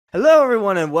Hello,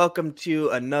 everyone, and welcome to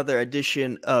another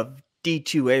edition of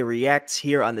D2A Reacts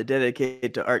here on the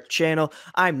Dedicated to Art channel.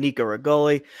 I'm Nico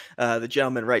Rigoli. The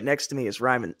gentleman right next to me is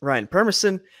Ryan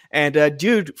Permerson. And,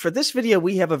 dude, for this video,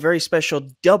 we have a very special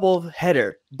double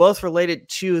header, both related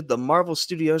to the Marvel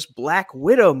Studios Black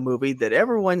Widow movie that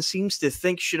everyone seems to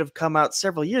think should have come out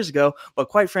several years ago. But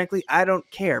quite frankly, I don't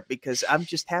care because I'm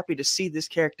just happy to see this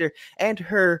character and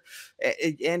her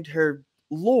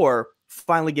lore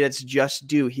finally get its just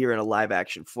due here in a live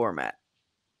action format.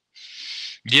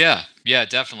 Yeah,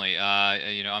 definitely.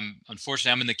 I'm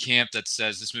in the camp that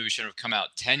says this movie should have come out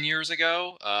 10 years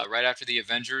ago, right after the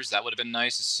Avengers. That would have been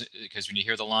nice because when you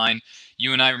hear the line,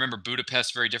 you and I remember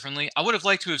Budapest very differently. I would have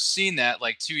liked to have seen that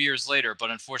like 2 years later,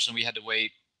 but unfortunately we had to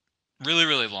wait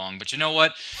really long. But you know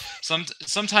what,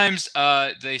 sometimes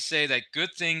they say that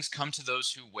good things come to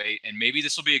those who wait, and maybe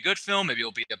this will be a good film, maybe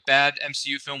it'll be a bad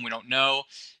MCU film. We don't know.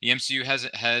 The MCU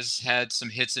has had some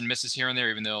hits and misses here and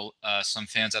there, even though some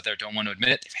fans out there don't want to admit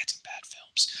it. They've had some bad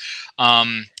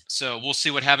films. So we'll see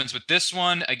what happens with this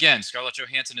one. Again, Scarlett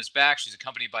Johansson is back. She's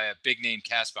accompanied by a big name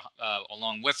cast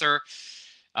along with her.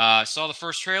 Saw the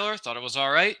first trailer, thought it was all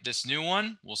right. This new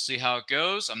one, we'll see how it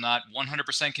goes. I'm not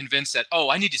 100% convinced that,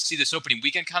 I need to see this opening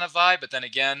weekend kind of vibe. But then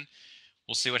again,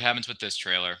 we'll see what happens with this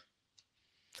trailer.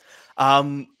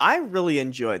 I really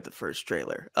enjoyed the first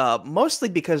trailer, mostly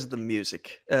because of the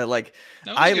music. That was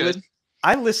good.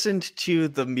 I listened to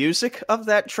the music of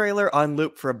that trailer on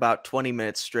loop for about 20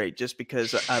 minutes straight, just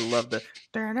because I love the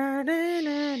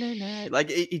like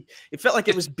it felt like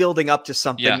it was building up to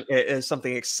something,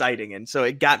 something exciting, and so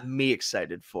it got me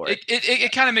excited for it.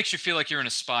 It kind of makes you feel like you're in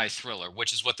a spy thriller,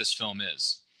 which is what this film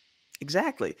is.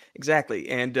 Exactly.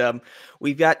 And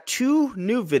we've got two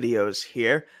new videos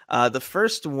here. The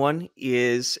first one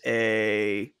is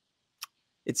it's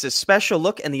a special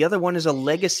look, and the other one is a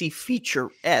legacy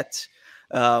featurette.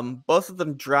 Both of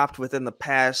them dropped within the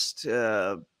past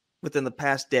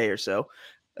day or so.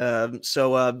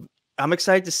 I'm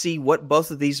excited to see what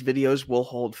both of these videos will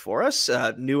hold for us.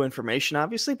 New information,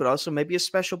 obviously, but also maybe a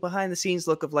special behind-the-scenes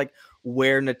look of like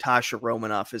where Natasha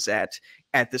Romanoff is at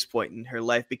this point in her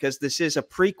life, because this is a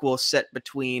prequel set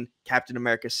between Captain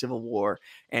America: Civil War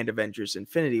and Avengers: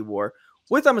 Infinity War,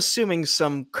 with, I'm assuming,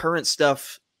 some current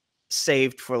stuff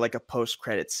saved for like a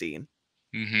post-credit scene.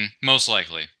 Most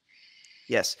likely.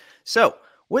 Yes. So,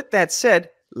 with that said,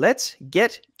 let's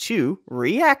get to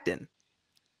reacting.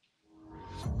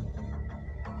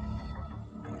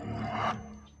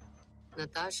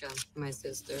 Natasha, my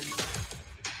sister.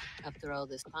 After all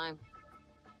this time,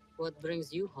 what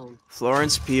brings you home?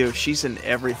 Florence Pugh, she's in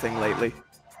everything lately.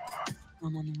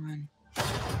 I'm on the run.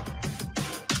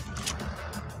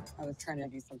 I was trying to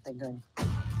do something good.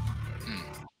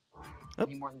 Oh.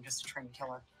 Any more than just a trained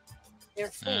killer. You're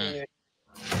fooling.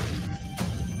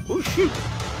 Oh, shoot.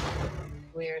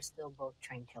 We're still both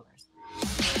trained killers.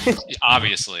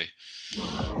 Obviously.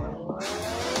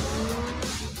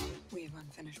 We have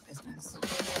unfinished business.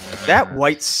 That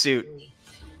white suit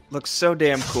looks so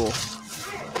damn cool.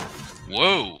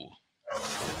 Whoa.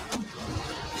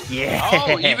 Yeah.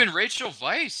 Oh, even Rachel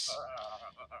Weisz.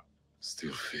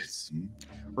 Still fits.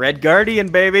 Red Guardian,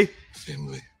 baby.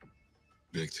 Family.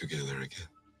 Back together again.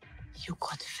 You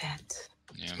got fat.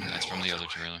 Yeah, that's from the other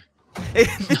trailer.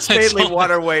 It's mainly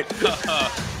water weight.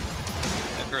 I've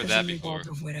heard that before.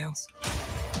 Of widows.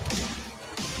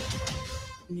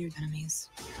 New enemies.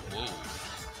 Whoa.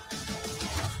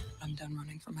 I'm done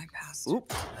running from my past.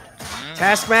 Oop.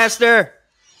 Taskmaster.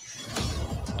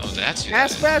 Oh, that's who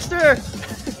Taskmaster.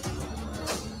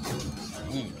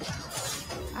 Ooh.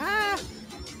 Ah.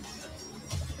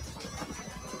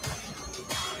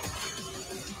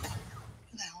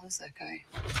 Who the hell is that guy?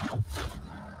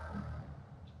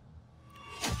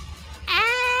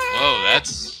 Whoa,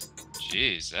 that's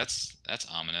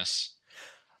ominous.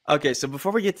 Okay, so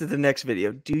before we get to the next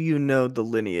video, do you know the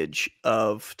lineage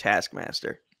of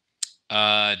Taskmaster?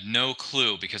 No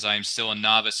clue, because I am still a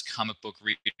novice comic book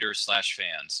reader /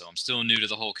 fan, so I'm still new to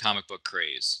the whole comic book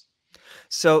craze.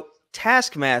 So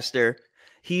Taskmaster,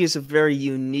 he is a very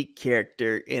unique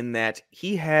character in that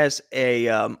he has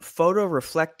a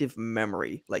photo-reflective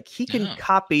memory. Like, he can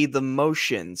copy the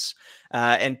motions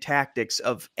and tactics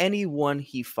of anyone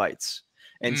he fights.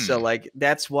 And so, like,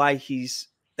 that's why he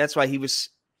was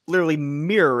literally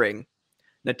mirroring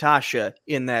Natasha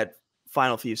in that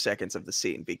final few seconds of the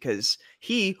scene, because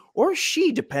he or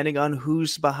she, depending on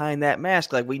who's behind that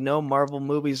mask, like, we know Marvel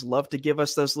movies love to give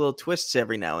us those little twists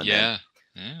every now and then.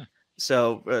 Yeah.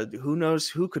 So who knows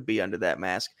who could be under that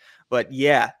mask? But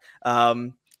yeah,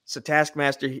 so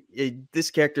Taskmaster, this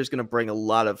character is going to bring a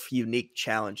lot of unique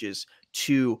challenges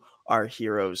to our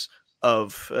heroes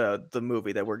of the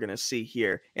movie that we're going to see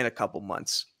here in a couple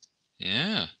months.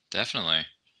 Yeah, definitely.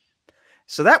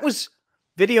 So that was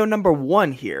video number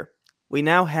 1 here. We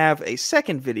now have a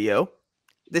second video.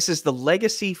 This is the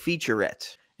Legacy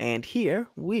Featurette. And here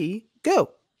we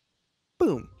go.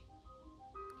 Boom.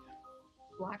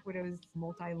 Black Widow's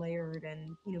multi-layered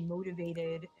and, you know,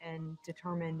 motivated and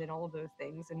determined and all of those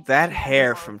things. And That she has hair an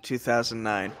arc. from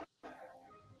 2009.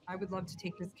 I would love to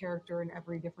take this character in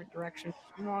every different direction.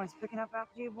 I'm always picking up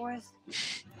after you boys.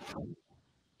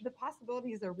 The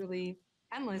possibilities are really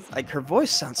endless. Like, her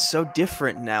voice sounds so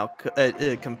different now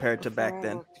compared to back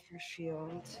then. I worked for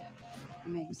S.H.I.E.L.D. I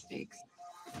made mistakes.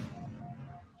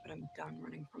 But I'm done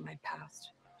running from my past.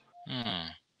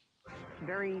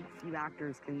 Very few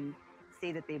actors can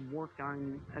say that they've worked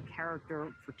on a character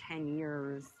for 10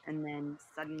 years and then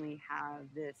suddenly have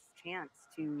this chance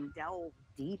to delve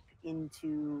deep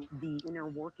into the inner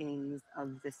workings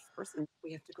of this person.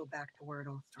 We have to go back to where it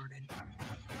all started.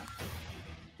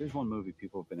 There's one movie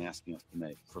people have been asking us to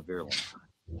make for a very long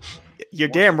time. You're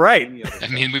damn right. I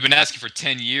mean, we've been asking for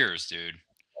 10 years, dude.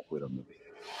 Black Widow movie.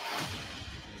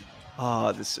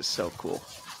 Oh, this is so cool.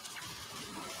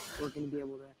 We're going to be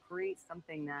able to create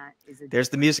something that is a There's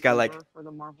the music I like. for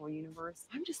the Marvel universe.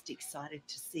 I'm just excited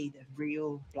to see the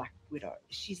real Black Widow.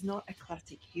 She's not a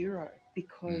classic hero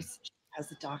because she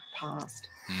has a dark past.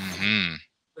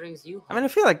 Brings you I mean, I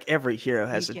feel like every hero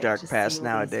has We a get dark to see past all these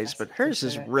nowadays, but facets hers of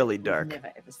is her really we've dark.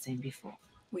 never ever seen before.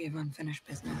 We have unfinished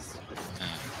business.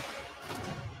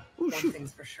 Ooh, One shoot.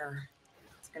 thing's for sure.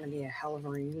 It's going to be a hell of a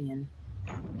reunion.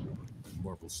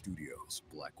 Marvel Studios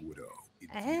Black Widow in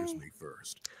theaters May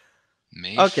 1st.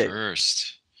 May Okay.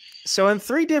 1st. So in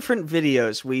 3 different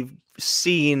videos, we've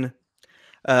seen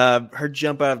her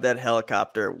jump out of that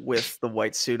helicopter with the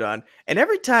white suit on, and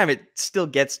every time it still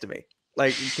gets to me.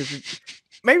 Like, because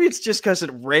maybe it's just because it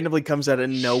randomly comes out of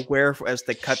nowhere as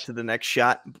they cut to the next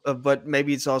shot, but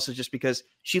maybe it's also just because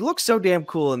she looks so damn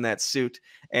cool in that suit,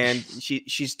 and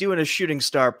she's doing a shooting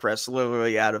star press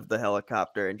literally out of the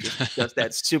helicopter and just does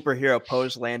that superhero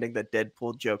pose landing that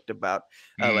Deadpool joked about.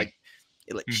 Like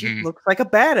she looks like a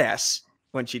badass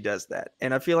when she does that,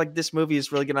 and I feel like this movie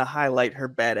is really going to highlight her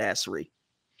badassery.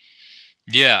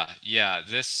 Yeah.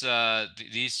 This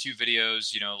these 2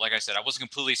 videos, you know, like I said, I wasn't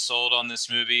completely sold on this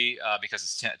movie because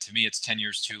it's to me it's 10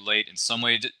 years too late in some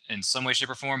way, shape,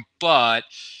 or form. But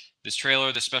this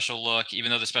trailer, the special look,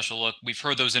 even though the special look, we've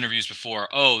heard those interviews before.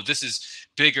 Oh, this is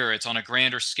bigger. It's on a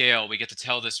grander scale. We get to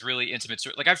tell this really intimate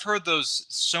story. Like, I've heard those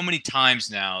so many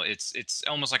times now. It's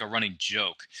almost like a running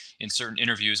joke in certain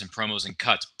interviews and promos and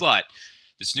cuts. But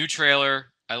this new trailer,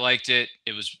 I liked it.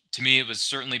 To me, it was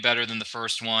certainly better than the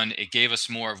first one. It gave us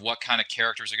more of what kind of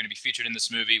characters are going to be featured in this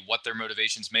movie, what their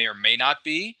motivations may or may not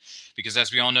be. Because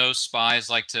as we all know, spies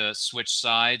like to switch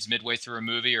sides midway through a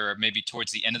movie or maybe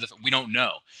towards the end of we don't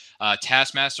know.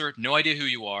 Taskmaster, no idea who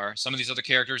you are. Some of these other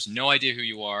characters, no idea who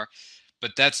you are.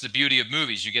 But that's the beauty of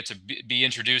movies. You get to be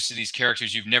introduced to these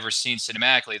characters you've never seen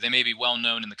cinematically. They may be well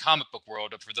known in the comic book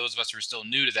world, but for those of us who are still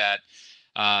new to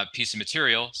that piece of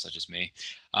material, such as me,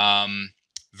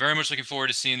 very much looking forward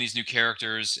to seeing these new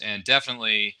characters, and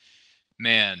definitely,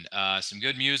 man, some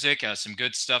good music, some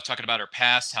good stuff talking about her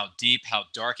past, how deep, how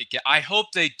dark it gets. I hope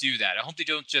they do that. I hope they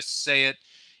don't just say it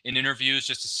in interviews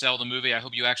just to sell the movie. I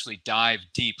hope you actually dive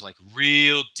deep, like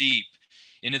real deep,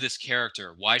 into this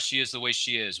character, why she is the way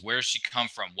she is, where does she come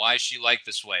from, why is she like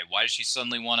this way, why does she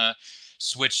suddenly want to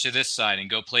switch to this side and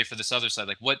go play for this other side?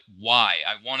 Like, why?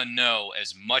 I want to know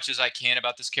as much as I can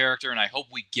about this character, and I hope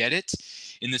we get it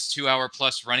in this 2-hour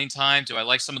plus running time. Do I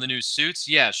like some of the new suits?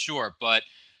 Yeah, sure, but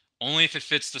only if it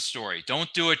fits the story.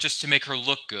 Don't do it just to make her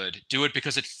look good. Do it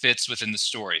because it fits within the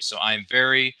story. So I'm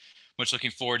very much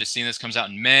looking forward to seeing this. Comes out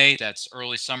in May. That's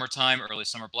early summertime, early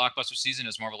summer blockbuster season,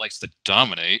 as Marvel likes to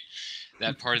dominate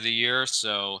that part of the year.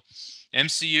 So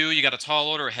MCU, you got a tall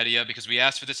order ahead of you because we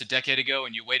asked for this a decade ago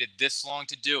and you waited this long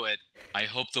to do it. I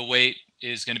hope the wait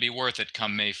is going to be worth it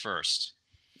come May 1st.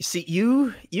 You see,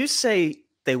 you say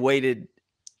they waited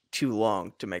too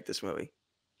long to make this movie,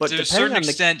 but to a certain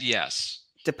extent, yes.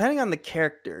 Depending on the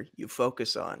character you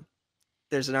focus on,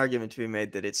 there's an argument to be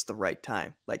made that it's the right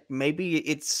time. Like, maybe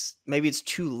it's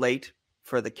too late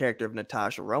for the character of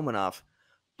Natasha Romanoff,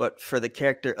 but for the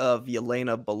character of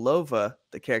Yelena Belova,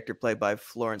 the character played by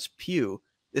Florence Pugh,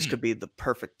 this could be the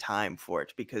perfect time for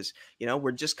it because, you know,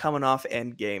 we're just coming off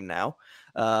Endgame now,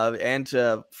 and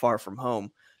Far From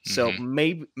Home. So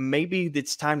maybe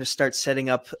it's time to start setting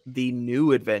up the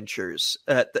new adventures,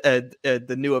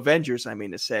 the new Avengers, I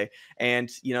mean to say. And,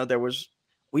 you know,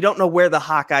 we don't know where the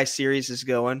Hawkeye series is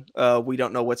going. We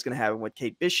don't know what's going to happen with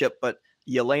Kate Bishop, but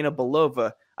Yelena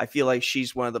Belova, I feel like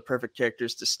she's one of the perfect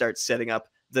characters to start setting up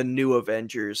the new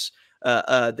Avengers,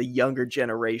 the younger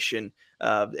generation.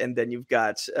 And then you've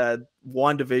got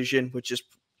WandaVision, which is,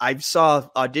 I saw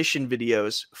audition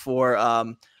videos for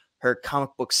her comic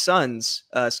book sons,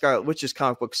 Scarlet Witch's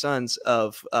comic book sons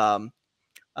of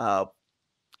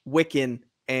Wiccan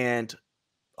and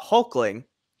Hulkling.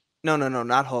 No,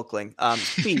 not Hulkling.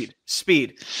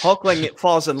 Speed. Hulkling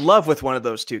falls in love with one of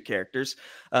those two characters.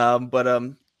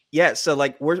 Yeah. So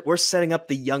like we're setting up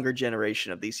the younger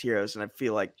generation of these heroes, and I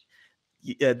feel like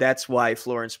that's why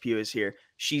Florence Pugh is here.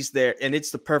 She's there, and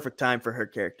it's the perfect time for her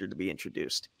character to be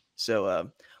introduced. So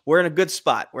we're in a good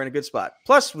spot.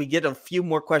 Plus, we get a few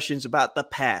more questions about the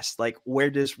past, like where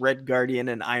does Red Guardian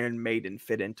and Iron Maiden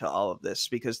fit into all of this?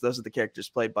 Because those are the characters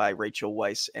played by Rachel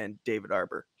Weisz and David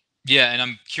Arbor. Yeah, and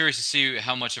I'm curious to see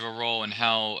how much of a role and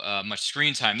how much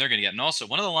screen time they're going to get. And also,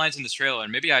 one of the lines in this trailer,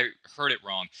 and maybe I heard it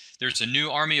wrong, there's a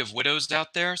new army of widows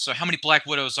out there. So how many Black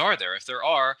Widows are there? If there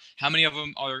are, how many of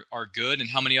them are good, and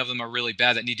how many of them are really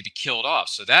bad that need to be killed off?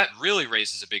 So that really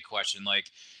raises a big question. Like,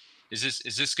 is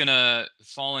this going to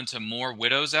fall into more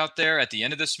widows out there at the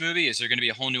end of this movie? Is there going to be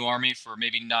a whole new army for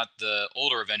maybe not the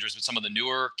older Avengers, but some of the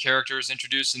newer characters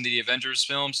introduced in the Avengers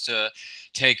films to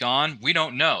take on? We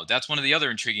don't know. That's one of the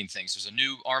other intriguing things. There's a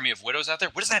new army of widows out there.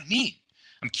 What does that mean?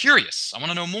 I'm curious. I want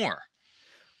to know more.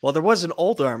 Well, there was an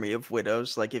old army of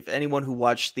widows. Like, if anyone who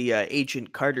watched the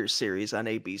Agent Carter series on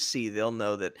ABC, they'll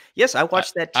know that. Yes, I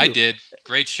watched that too. I did.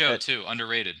 Great show too.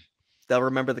 Underrated. They'll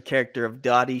remember the character of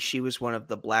Dottie. She was one of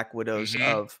the Black Widows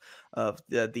of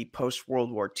the post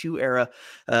World War II era,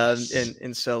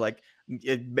 and so like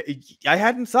I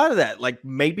hadn't thought of that. Like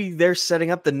maybe they're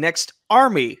setting up the next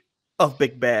army of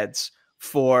big bads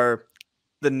for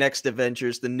the next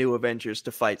Avengers, the new Avengers,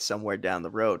 to fight somewhere down the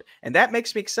road, and that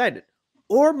makes me excited.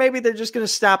 Or maybe they're just going to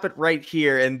stop it right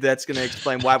here, and that's going to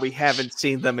explain why we haven't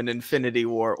seen them in Infinity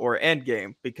War or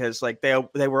Endgame, because like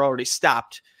they were already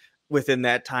stopped within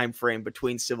that time frame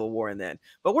between Civil War and then.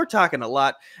 But we're talking a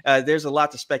lot. There's a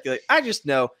lot to speculate. I just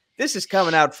know this is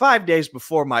coming out 5 days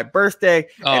before my birthday,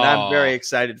 and I'm very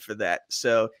excited for that.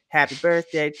 So happy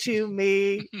birthday to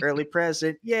me. Early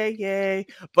present. Yay, yay.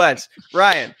 But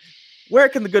Ryan, where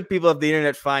can the good people of the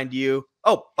internet find you?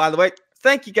 Oh, by the way,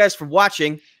 thank you guys for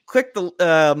watching. Click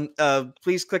the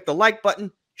please click the like button,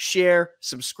 share,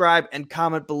 subscribe, and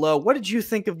comment below. What did you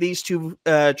think of these two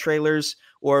trailers,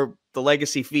 or the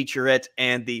Legacy Featurette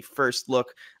and the first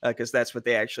look, because that's what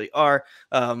they actually are.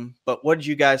 But what did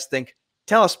you guys think?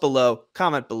 Tell us below,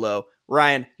 comment below.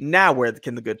 Ryan, now where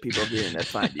can the good people of the internet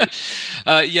find you?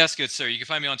 Yes, good sir. You can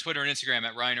find me on Twitter and Instagram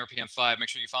at RyanRPM5. Make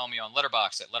sure you follow me on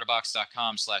Letterboxd at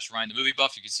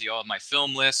letterboxd.com/RyanTheMovieBuff. You can see all of my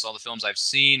film lists, all the films I've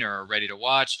seen or are ready to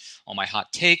watch, all my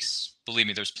hot takes. Believe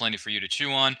me, there's plenty for you to chew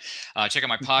on. Check out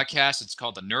my podcast. It's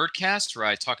called The Nerdcast, where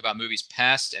I talk about movies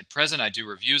past and present. I do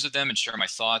reviews of them and share my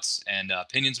thoughts and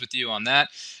opinions with you on that.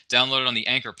 Download it on the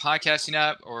Anchor podcasting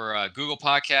app or Google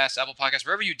Podcasts, Apple Podcasts,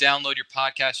 wherever you download your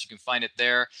podcast, you can find it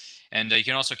there. And you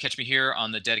can also catch me here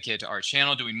on the Dedicated to Art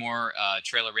channel doing more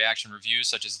trailer reaction reviews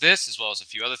such as this, as well as a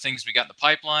few other things we got in the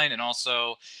pipeline. And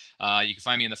also, you can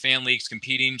find me in the fan leagues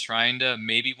competing, trying to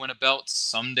maybe win a belt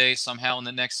someday, somehow in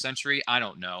the next century. I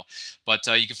don't know. But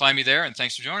you can find me there, and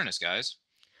thanks for joining us, guys.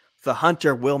 The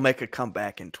Hunter will make a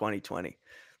comeback in 2020.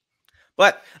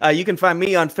 But you can find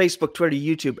me on Facebook, Twitter,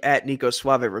 YouTube at Nico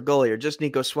Suave Regoli, or just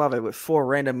Nico Suave with 4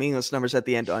 random meaningless numbers at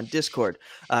the end on Discord.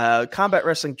 Combat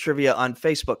Wrestling Trivia on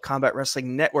Facebook, Combat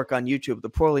Wrestling Network on YouTube. The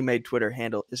poorly made Twitter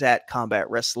handle is at Combat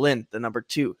Wrestling, the number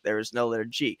 2. There is no letter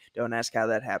G. Don't ask how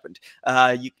that happened.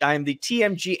 I am the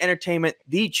TMG Entertainment,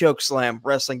 the Chokeslam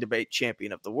Wrestling Debate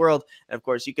Champion of the World. And of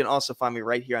course, you can also find me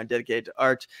right here on Dedicated to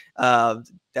Art.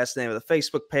 That's the name of the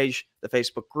Facebook page, the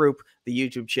Facebook group, the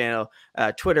YouTube channel,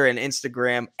 Twitter and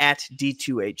Instagram at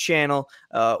D2A channel,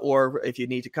 or if you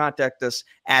need to contact us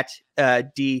at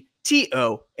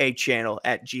DTOA channel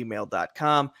at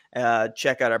gmail.com.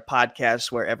 Check out our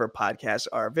podcasts wherever podcasts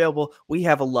are available. We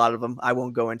have a lot of them. I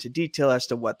won't go into detail as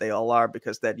to what they all are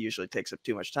because that usually takes up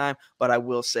too much time, but I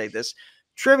will say this.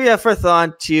 Trivia for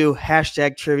Thon 2,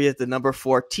 hashtag trivia, the number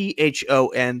 4,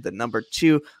 THON, the number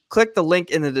 2. Click the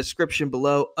link in the description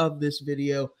below of this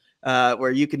video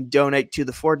where you can donate to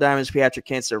the 4 Diamonds Pediatric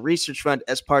Cancer Research Fund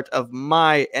as part of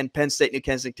my and Penn State New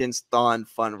Kensington's Thon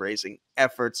fundraising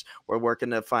efforts. We're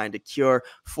working to find a cure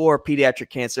for pediatric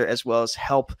cancer as well as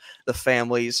help the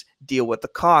families deal with the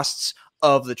costs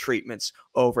of the treatments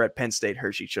over at Penn State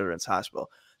Hershey Children's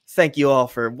Hospital. Thank you all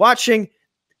for watching.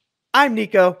 I'm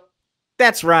Nico.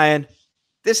 That's Ryan.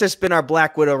 This has been our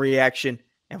Black Widow reaction,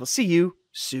 and we'll see you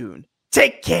soon.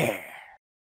 Take care.